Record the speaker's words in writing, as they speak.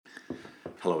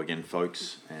Hello again,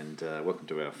 folks, and welcome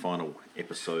to our final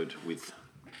episode with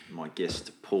my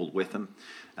guest, Paul Wetham.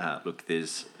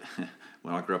 There's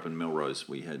when I grew up in Melrose,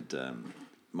 we had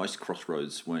most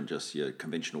crossroads weren't just your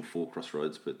conventional 4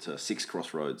 crossroads, but 6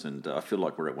 crossroads, and I feel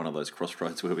like we're at one of those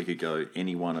crossroads where we could go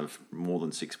any one of more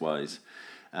than 6 ways.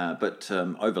 But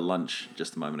over lunch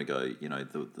just a moment ago,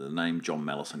 the name John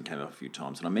Mallison came up a few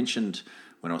times, and I mentioned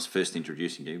when I was first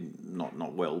introducing you,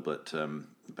 not well, but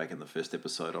back in the first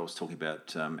episode, I was talking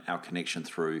about our connection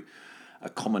through a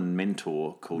common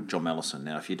mentor called John Mallison.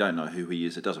 Now, if you don't know who he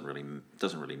is, it doesn't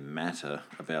really matter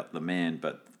about the man,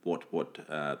 but what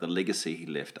the legacy he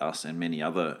left us and many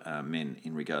other men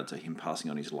in regard to him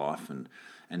passing on his life and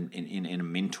in a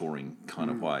mentoring kind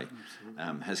of way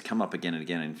has come up again and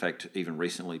again. In fact, even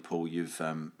recently, Paul, you've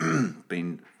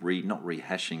been not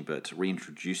rehashing, but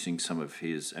reintroducing some of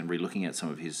his and relooking at some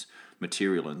of his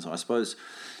material. And so I suppose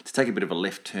to take a bit of a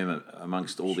left turn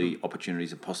amongst all the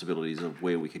opportunities and possibilities of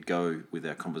where we could go with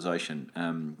our conversation,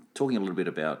 talking a little bit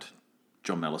about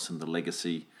John Mallison, the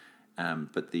legacy,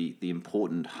 but the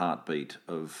important heartbeat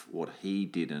of what he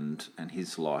did and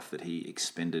his life that he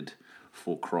expended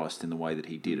for Christ in the way that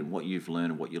he did, and what you've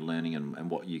learned and what you're learning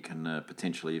and what you can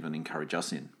potentially even encourage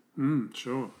us in.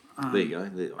 Sure. There you go.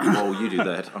 While you do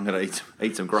that, I'm going to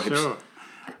eat some grapes. Sure.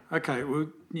 Okay, well,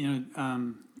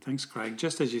 thanks, Craig.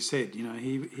 Just as you said,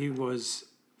 he was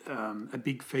a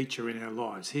big feature in our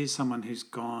lives. Here's someone who's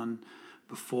gone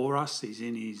before us. He's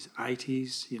in his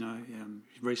 80s, he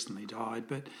recently died,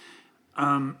 but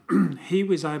he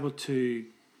was able to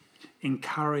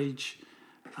encourage,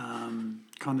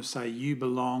 kind of say, you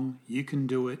belong, you can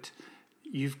do it,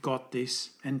 you've got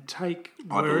this, and take...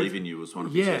 I believe in you was one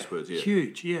of his first words,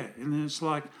 huge, and then it's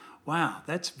like, wow,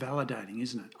 that's validating,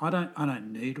 isn't it? I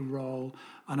don't need a role,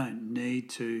 I don't need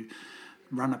to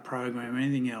run a program or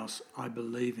anything else. I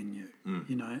believe in you,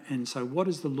 and so what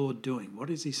is the Lord doing? What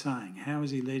is he saying? How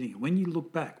is he leading it? When you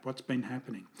look back, what's been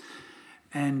happening?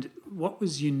 And what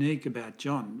was unique about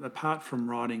John, apart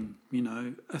from writing,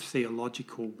 a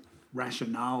theological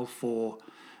rationale for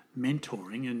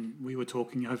mentoring, and we were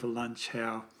talking over lunch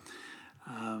how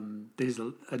there's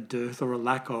a dearth or a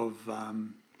lack of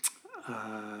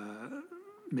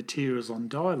materials on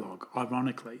dialogue,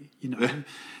 ironically,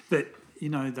 that,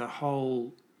 the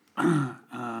whole...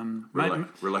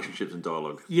 relationships and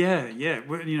dialogue. Yeah.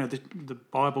 Well, the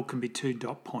Bible can be 2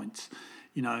 dot points,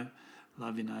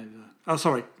 love your neighbour.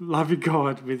 Love your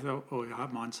God with all your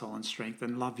heart, mind, soul and strength,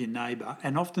 and love your neighbour.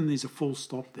 And often there's a full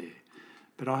stop there.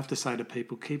 But I have to say to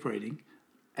people, keep reading,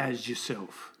 as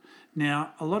yourself.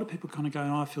 Now, a lot of people kind of go,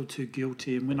 I feel too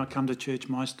guilty, and when I come to church,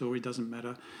 my story doesn't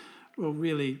matter. Well,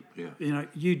 really,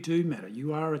 you do matter.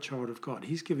 You are a child of God.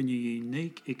 He's given you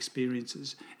unique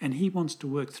experiences, and he wants to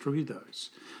work through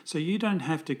those. So you don't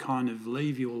have to kind of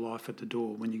leave your life at the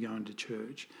door when you go into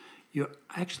church. You're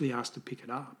actually asked to pick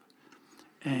it up.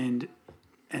 And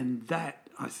that,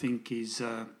 I think, is...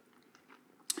 that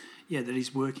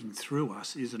he's working through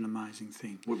us is an amazing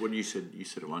thing. When you said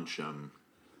at lunch,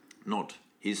 not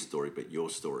his story, but your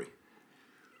story.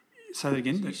 Say that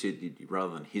again? You said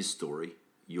rather than his story,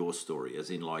 your story,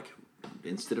 as in like,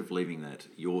 instead of leaving that,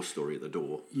 your story at the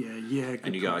door. Yeah.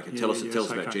 And you go, okay, tell us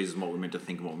about Jesus and what we're meant to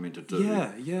think and what we're meant to do.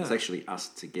 Yeah. It's actually us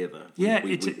together.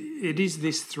 It is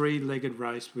this 3-legged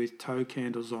race with toe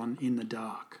candles on in the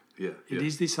dark. Yeah. It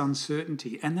is this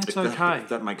uncertainty, and that's okay.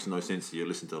 That makes no sense to you.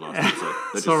 Listen to the last episode.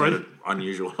 That Sorry. just sounded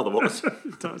unusual otherwise.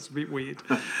 That's a bit weird.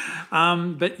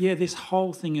 But this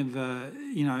whole thing of,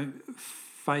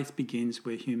 faith begins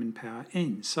where human power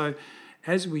ends. So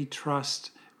as we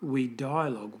trust, we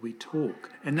dialogue, we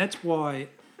talk. And that's why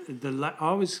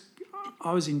I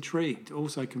was intrigued,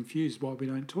 also confused why we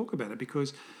don't talk about it,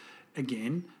 because,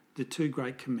 again, the 2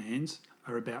 great commands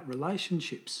are about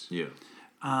relationships. Yeah.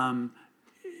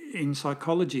 In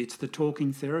psychology, it's the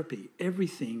talking therapy.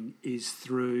 Everything is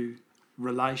through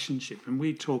relationship. And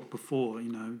we talked before,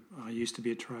 I used to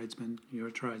be a tradesman, you're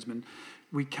a tradesman.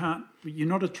 You're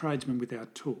not a tradesman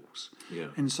without tools. Yeah.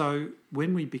 And so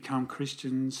when we become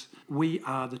Christians, we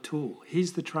are the tool.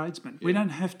 He's the tradesman. Yeah. We don't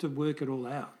have to work it all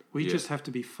out. We just have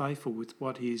to be faithful with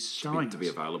what he's showing us. To be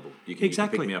available. You can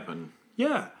pick me up and...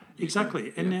 Yeah,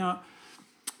 exactly. And now,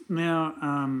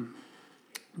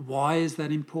 why is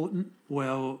that important?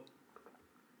 Well,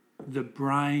 the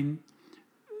brain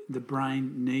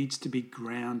needs to be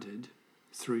grounded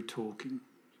through talking.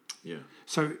 Yeah.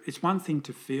 So it's one thing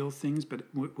to feel things, but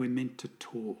we're meant to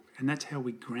talk, and that's how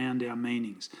we ground our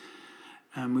meanings.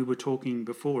 We were talking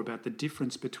before about the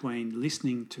difference between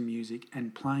listening to music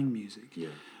and playing music. Yeah.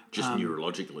 Just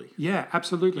neurologically. Yeah,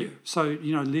 absolutely. Yeah. So,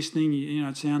 listening,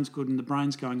 it sounds good and the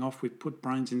brain's going off. We've put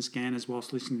brains in scanners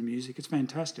whilst listening to music. It's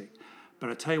fantastic. But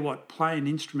I tell you what, play an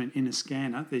instrument in a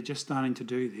scanner, they're just starting to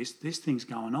do this. This thing's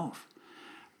going off.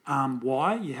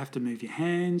 Why? You have to move your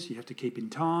hands, you have to keep in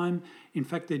time. In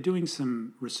fact, they're doing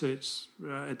some research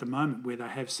at the moment where they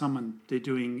have they're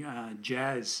doing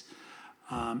jazz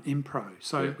impro.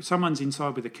 So someone's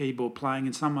inside with a keyboard playing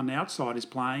and someone outside is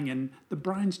playing and the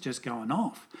brain's just going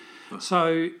off.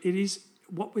 So it is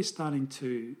what we're starting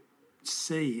to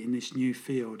see in this new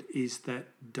field is that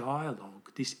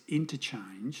dialogue, this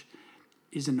interchange,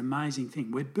 is an amazing thing.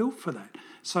 We're built for that.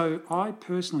 So I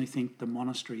personally think the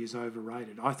monastery is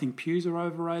overrated. I think pews are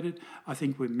overrated. I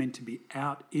think we're meant to be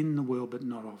out in the world but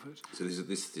not of it. So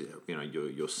this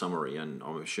your summary, and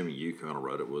I'm assuming you kind of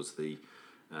wrote it, was the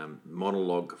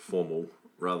monologue formal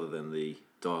rather than the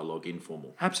dialogue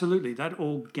informal. Absolutely. That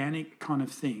organic kind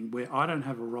of thing where I don't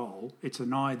have a role, it's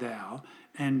an I, thou,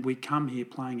 and we come here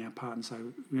playing our part and say,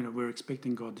 we're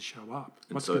expecting God to show up.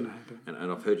 What's going to happen?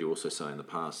 And I've heard you also say in the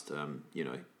past,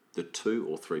 the 2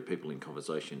 or 3 people in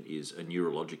conversation is a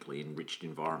neurologically enriched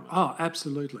environment. Oh,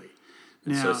 absolutely.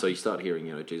 And so you start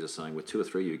hearing, Jesus saying, with 2 or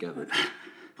 3 you gathered,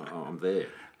 I'm there.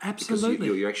 Absolutely.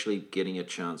 Because you're actually getting a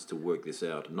chance to work this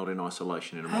out, not in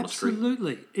isolation in a monastery.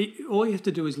 Absolutely. All you have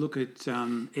to do is look at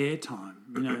airtime.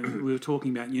 We were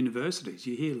talking about universities.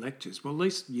 You hear lectures. Well, at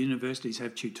least universities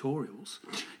have tutorials.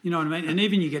 You know what I mean? And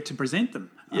even you get to present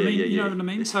them. You know what I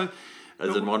mean? So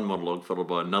As in one monologue followed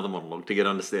by another monologue to get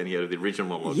understanding out of the original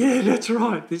monologue. Yeah, that's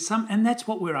right. And that's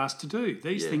what we're asked to do.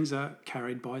 These things are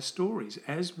carried by stories.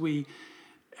 As we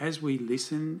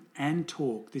listen and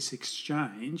talk, this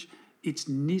exchange, it's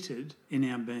knitted in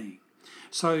our being.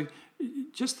 So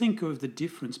just think of the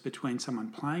difference between someone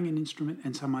playing an instrument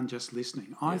and someone just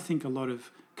listening. I think a lot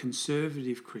of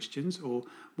conservative Christians, or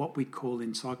what we call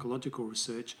in psychological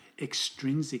research,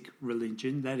 extrinsic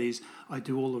religion, that is, I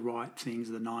do all the right things,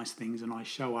 the nice things, and I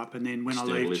show up, and then when I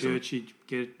leave church, you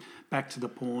get back to the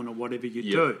porn or whatever you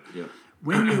do. Yeah.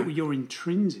 When you're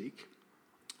intrinsic,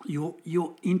 you're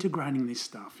integrating this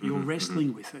stuff, you're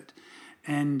wrestling with it,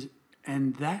 and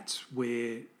that's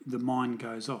where the mind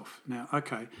goes off. Now,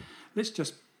 okay, let's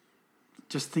just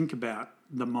think about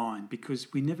the mind,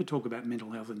 because we never talk about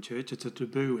mental health in church. It's a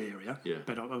taboo area. Yeah.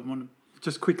 But I want to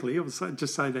just quickly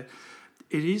just say that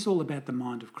it is all about the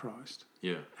mind of Christ.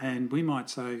 Yeah. And we might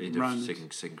say Romans,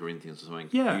 2 Corinthians or something.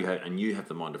 Yeah. You have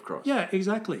the mind of Christ. Yeah,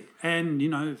 exactly. And,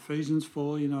 Ephesians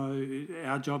 4,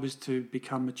 our job is to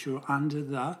become mature under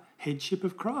the headship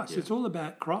of Christ. Yeah. It's all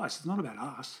about Christ. It's not about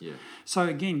us. Yeah. So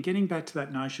again, getting back to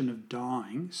that notion of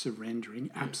dying,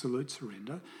 surrendering, absolute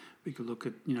surrender, we could look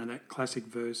at, that classic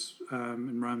verse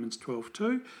in Romans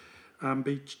 12:2,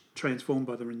 be transformed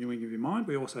by the renewing of your mind.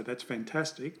 We all say that's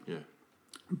fantastic. Yeah.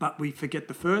 But we forget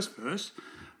the first verse,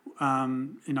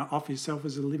 offer yourself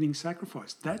as a living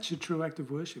sacrifice. That's your true act of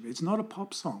worship. It's not a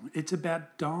pop song. It's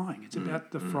about dying. It's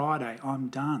about the Friday, I'm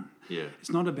done. Yeah.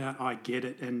 It's not about I get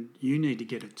it and you need to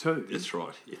get it too. That's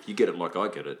right. If you get it like I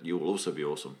get it, you will also be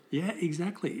awesome. Yeah,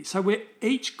 exactly. So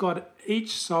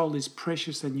each soul is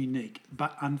precious and unique,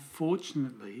 but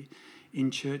unfortunately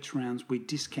in church rounds we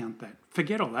discount that.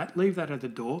 Forget all that. Leave that at the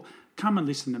door. Come and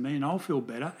listen to me and I'll feel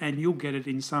better and you'll get it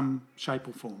in some shape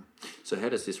or form. So how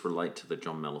does this relate to the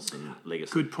John Mallison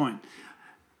legacy? Good point.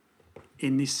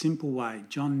 In this simple way,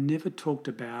 John never talked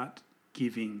about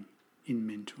giving in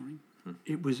mentoring.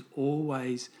 It was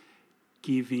always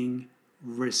giving,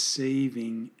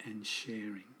 receiving and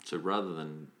sharing. So rather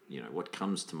than, what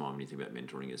comes to mind when you think about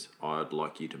mentoring is, I'd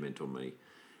like you to mentor me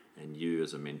and you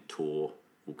as a mentor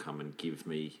will come and give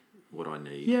me what I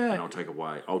need, and I'll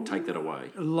take that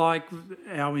away. Like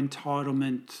our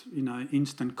entitlement,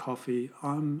 instant coffee.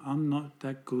 I'm not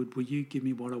that good. Will you give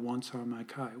me what I want so I'm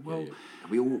okay? Well,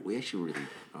 we actually really.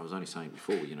 I was only saying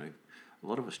before, a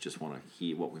lot of us just want to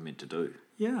hear what we're meant to do.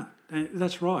 Yeah,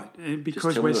 that's right. And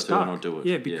because we're stuck. I'll do it.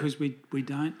 Yeah, because we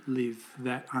don't live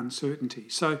that uncertainty.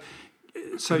 So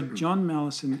John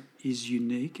Mallison is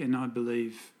unique, and I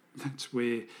believe that's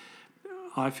where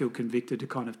I feel convicted to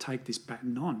kind of take this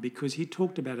baton on, because he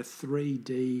talked about a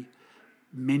 3D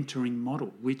mentoring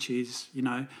model, which is,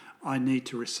 I need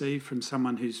to receive from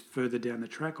someone who's further down the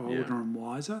track, older and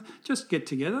wiser. Just get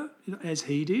together, as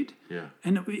he did. Yeah.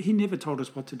 And he never told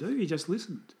us what to do. He just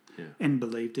listened and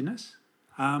believed in us.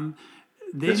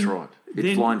 That's right.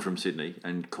 He'd fly in from Sydney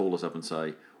and call us up and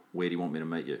say, where do you want me to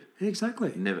meet you?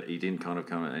 Exactly. He didn't kind of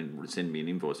come and send me an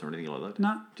invoice or anything like that.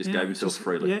 No. Just gave himself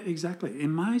freely. Yeah, exactly.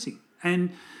 Amazing.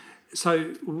 And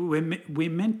so we're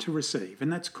meant to receive,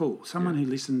 and that's cool. Someone who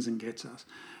listens and gets us.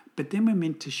 But then we're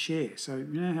meant to share. So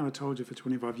you know how I told you for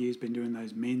 25 years been doing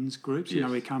those men's groups? You know,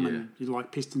 Yes, we come and you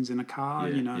like pistons in a car,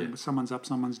 Yeah, you know, yeah. someone's up,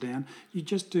 someone's down. You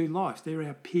just do life. They're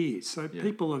our peers. So Yeah.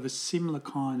 people of a similar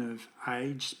kind of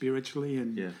age spiritually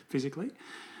and Yeah. physically.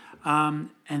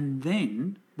 And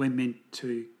then we're meant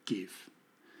to give.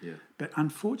 Yeah. But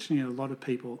unfortunately, a lot of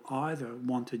people either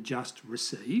want to just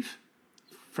receive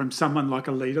from someone like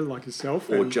a leader like yourself.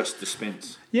 Or and- just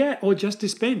dispense. yeah, or just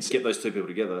dispense. Get those two people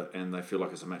together and they feel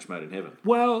like it's a match made in heaven.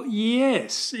 Well,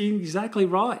 yes, exactly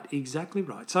right. Exactly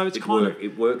right. So it's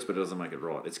It works, but it doesn't make it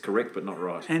right. It's correct, but not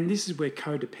right. and this is where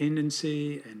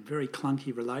codependency and very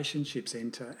clunky relationships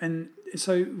enter. And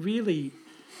so really,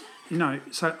 you know,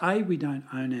 so we don't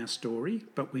own our story,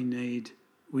 but we need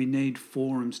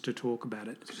forums to talk about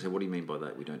it. So what do you mean by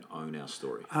that? We don't own our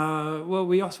story. Well,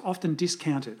 we often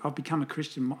discount it. I've become a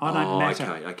Christian. I don't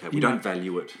matter. Okay. We You don't know,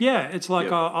 value it. Yeah, it's like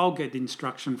Yeah. I'll get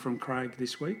instruction from Craig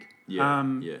this week. Yeah,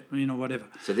 You know, whatever.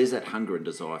 So there's that hunger and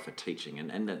desire for teaching,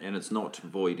 and it's not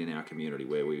void in our community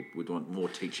where we would want more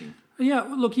teaching. Yeah,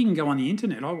 well, look, you can go on the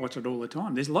internet. I watch it all the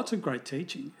time. There's lots of great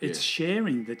teaching. It's Yeah.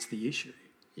 sharing that's the issue,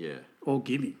 Yeah, or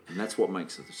giving. and that's what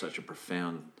makes it such a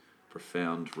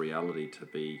profound reality to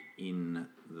be in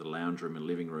the lounge room and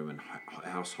living room and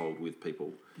household with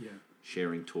people, Yeah.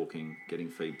 sharing, talking, getting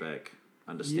feedback,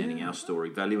 understanding Yeah. our story,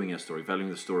 valuing the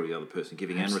story of the other person,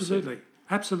 giving and Absolutely. receiving.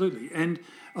 Absolutely. And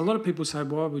a lot of people say,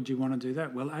 why would you want to do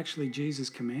that? Well, actually, Jesus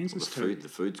commands us to. The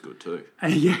food's good too.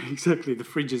 Yeah, exactly. The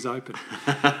fridge is open.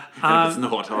 And if it's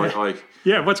not, I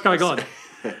Yeah, what's going on?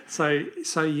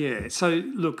 So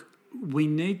look, we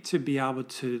need to be able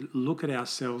to look at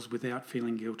ourselves without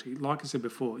feeling guilty. Like I said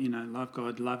before, you know, love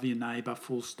God, love your neighbour,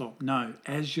 full stop. No,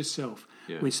 as yourself.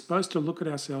 Yeah. We're supposed to look at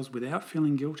ourselves without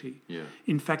feeling guilty. Yeah.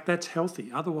 In fact, that's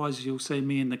healthy. Otherwise, you'll see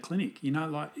me in the clinic. You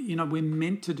know, we're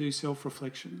meant to do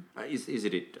self-reflection. Is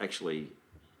it actually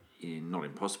not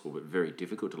impossible, but very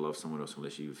difficult to love someone else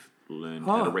unless you've learned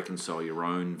how to reconcile your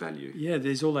own value? Yeah,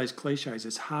 there's all those cliches.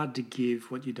 It's hard to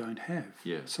give what you don't have.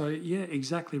 Yeah. So, yeah,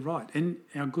 exactly right. And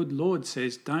our good Lord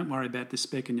says, don't worry about the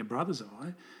speck in your brother's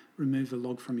eye. Remove the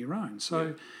log from your own. So,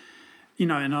 Yeah. you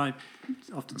know, and I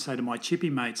often say to my chippy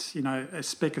mates, you know, a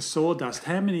speck of sawdust,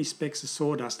 how many specks of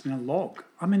sawdust in a log?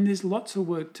 I mean, there's lots of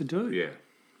work to do. Yeah.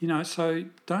 You know, so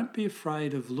don't be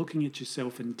afraid of looking at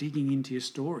yourself and digging into your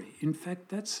story. In fact,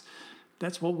 that's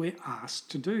what we're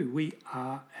asked to do. We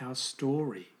are our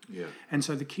story. Yeah. And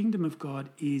so the kingdom of God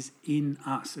is in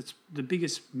us. It's the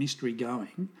biggest mystery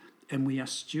going, and we are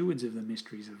stewards of the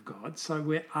mysteries of God. So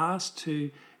we're asked to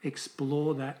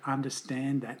explore that,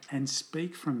 understand that, and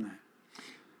speak from that.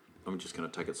 I'm just going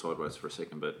to take it sideways for a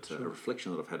second, but a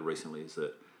reflection that I've had recently is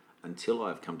that until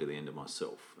I've come to the end of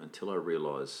myself, until I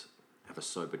realise, have a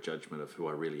sober judgment of who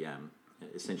I really am,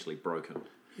 essentially broken,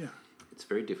 Yeah. it's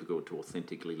very difficult to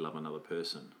authentically love another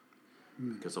person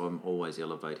because I'm always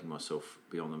elevating myself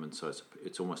beyond them, and so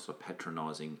it's almost a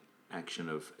patronising action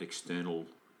of external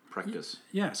practice.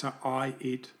 Yeah, so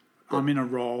I'm in a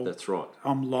role. That's right.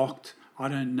 I'm locked. I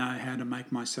don't know how to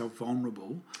make myself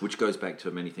vulnerable. Which goes back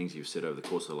to many things you've said over the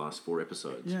course of the last 4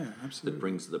 episodes. Yeah,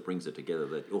 absolutely. That brings it together.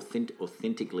 That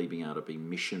authentically being able to be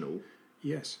missional.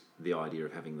 Yes. The idea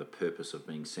of having the purpose of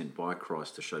being sent by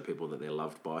Christ to show people that they're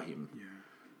loved by Him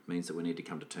means that we need to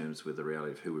come to terms with the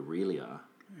reality of who we really are.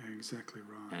 Exactly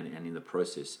right. And in the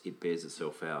process, it bears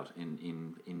itself out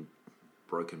in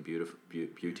broken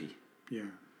beauty. Yeah.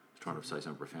 Trying to say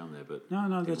something profound there, but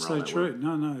No, that's so true.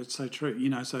 No, it's so true. You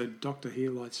know, so Dr.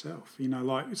 Heal Thyself. You know,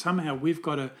 like somehow we've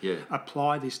got to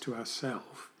apply this to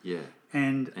ourselves. Yeah.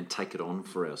 And take it on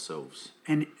for ourselves.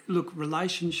 And look,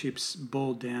 relationships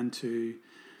boil down to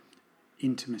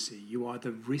intimacy. You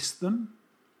either risk them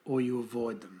or you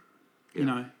avoid them.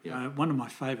 Yeah. You know, one of my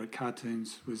favourite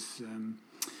cartoons was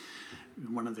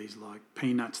one of these like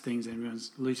Peanuts things. And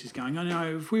Lucy's going, oh,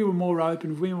 no, if we were more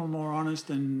open, if we were more honest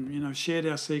and, you know, shared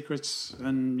our secrets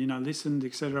and, you know, listened,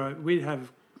 etc., we'd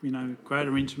have, you know,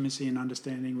 greater intimacy and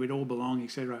understanding. We'd all belong,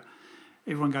 etc.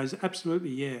 Everyone goes,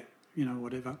 absolutely, yeah, you know,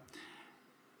 whatever.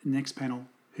 Next panel,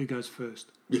 who goes first?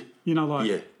 Yeah. You know,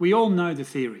 like, we all know the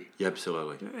theory. Yeah,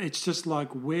 absolutely. It's just like,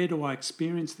 where do I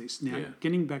experience this? Now,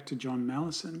 getting back to John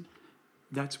Mallison,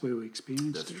 that's where we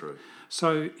experienced it. That's true.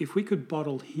 So if we could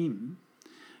bottle him,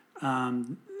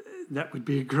 that would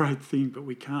be a great thing, but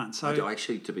we can't. So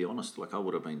actually, to be honest, like I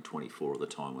would have been 24 at the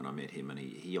time when I met him, and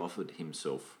he offered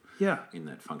himself in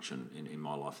that function in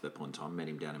my life at that point in time. Met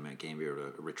him down in Mount Gambier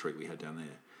at a retreat we had down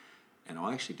there. And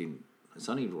I actually didn't... It's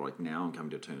only like now I'm coming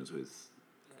to terms with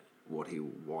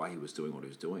why he was doing what he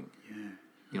was doing. Yeah.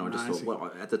 You know, I just thought,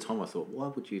 well, at the time I thought, why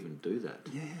would you even do that?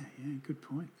 Yeah, good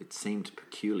point. It seemed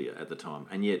peculiar at the time.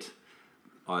 And yet,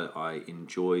 I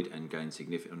enjoyed and gained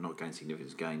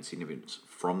significance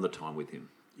from the time with him.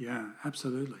 Yeah,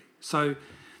 absolutely. So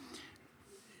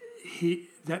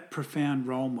that profound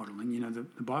role modeling,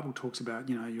 the Bible talks about,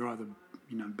 you're either,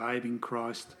 babe in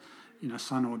Christ,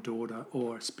 son or daughter,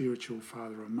 or a spiritual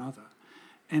father or mother.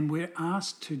 And we're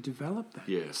asked to develop that.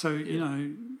 Yeah. So,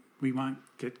 we won't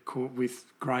get caught with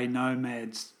grey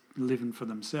nomads living for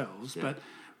themselves, but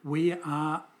we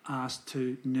are asked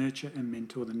to nurture and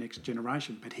mentor the next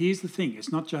generation. But here's the thing,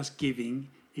 it's not just giving,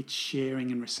 it's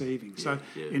sharing and receiving. So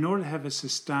in order to have a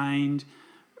sustained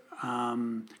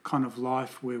kind of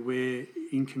life where we're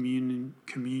in communication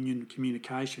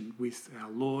with our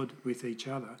Lord, with each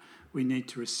other, we need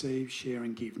to receive, share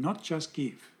and give, not just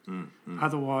give.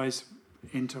 Otherwise,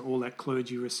 enter all that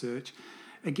clergy research.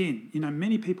 Again,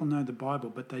 many people know the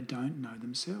Bible, but they don't know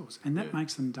themselves. And that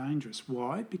makes them dangerous.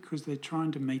 Why? Because they're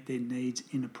trying to meet their needs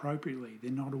inappropriately.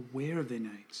 They're not aware of their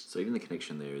needs. So even the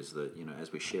connection there is that,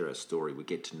 as we share our story, we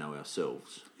get to know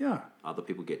ourselves. Yeah. Other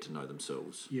people get to know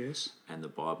themselves. Yes. And the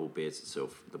Bible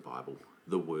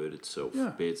the word itself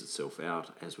bears itself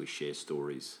out as we share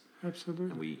stories.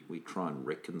 Absolutely. And we try and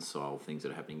reconcile things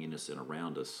that are happening in us and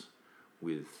around us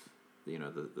with,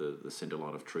 the centre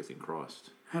line of truth in Christ.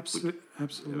 Absolutely.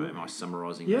 Am I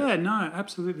summarising that? Yeah, no,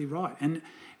 absolutely right. And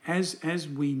as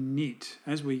we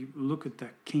look at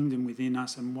that kingdom within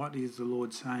us and what is the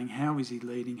Lord saying, how is he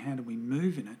leading, how do we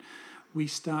move in it, we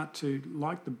start to,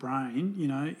 like the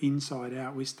brain, inside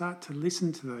out, we start to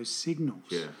listen to those signals.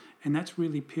 Yeah. And that's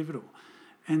really pivotal.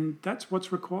 And that's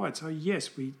what's required. So yes,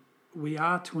 we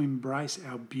are to embrace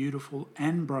our beautiful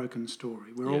and broken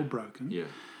story. We're all broken. Yeah.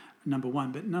 Number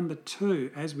one. But number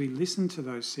two, as we listen to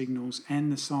those signals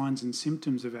and the signs and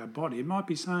symptoms of our body, it might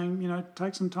be saying,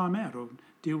 take some time out or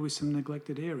deal with some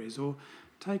neglected areas or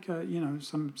take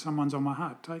someone's on my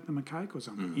heart, take them a cake or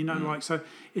something. So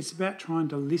it's about trying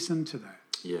to listen to that.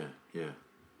 Yeah.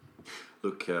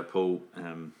 Look, Paul,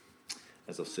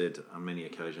 as I've said on many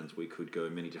occasions, we could go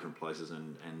many different places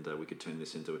and we could turn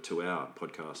this into a 2-hour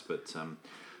podcast, but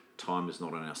time is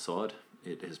not on our side.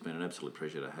 It has been an absolute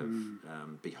pleasure to have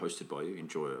be hosted by you.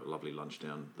 Enjoy a lovely lunch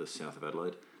down the south of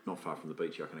Adelaide, not far from the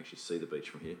beach. I can actually see the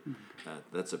beach from here.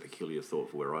 That's a peculiar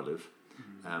thought for where I live.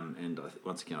 And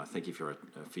once again, I thank you for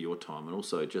your time, and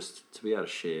also just to be able to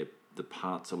share the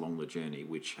parts along the journey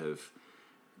which have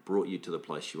brought you to the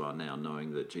place you are now,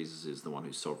 knowing that Jesus is the one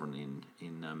who's sovereign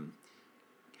in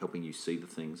helping you see the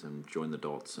things and join the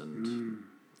dots and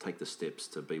take the steps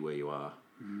to be where you are.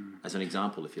 As an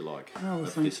example, if you like,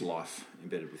 of this life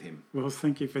embedded with him. Well,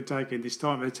 thank you for taking this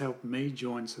time. It's helped me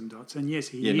join some dots. And yes,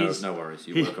 he is. No worries.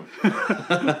 You're welcome.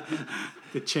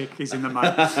 The check is in the money.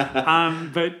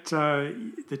 But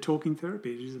the talking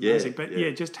therapy is amazing.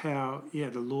 Just how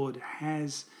the Lord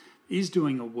is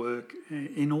doing a work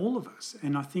in all of us.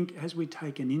 And I think as we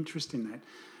take an interest in that,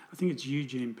 I think it's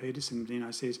Eugene Peterson,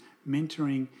 says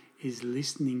mentoring is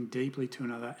listening deeply to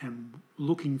another and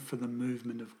looking for the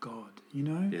movement of God,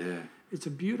 Yeah. It's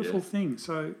a beautiful thing.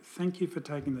 So thank you for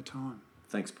taking the time.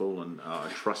 Thanks, Paul, and I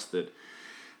trust that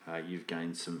you've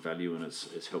gained some value and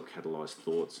it's helped catalyse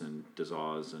thoughts and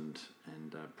desires and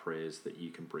prayers that you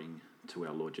can bring to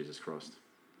our Lord Jesus Christ.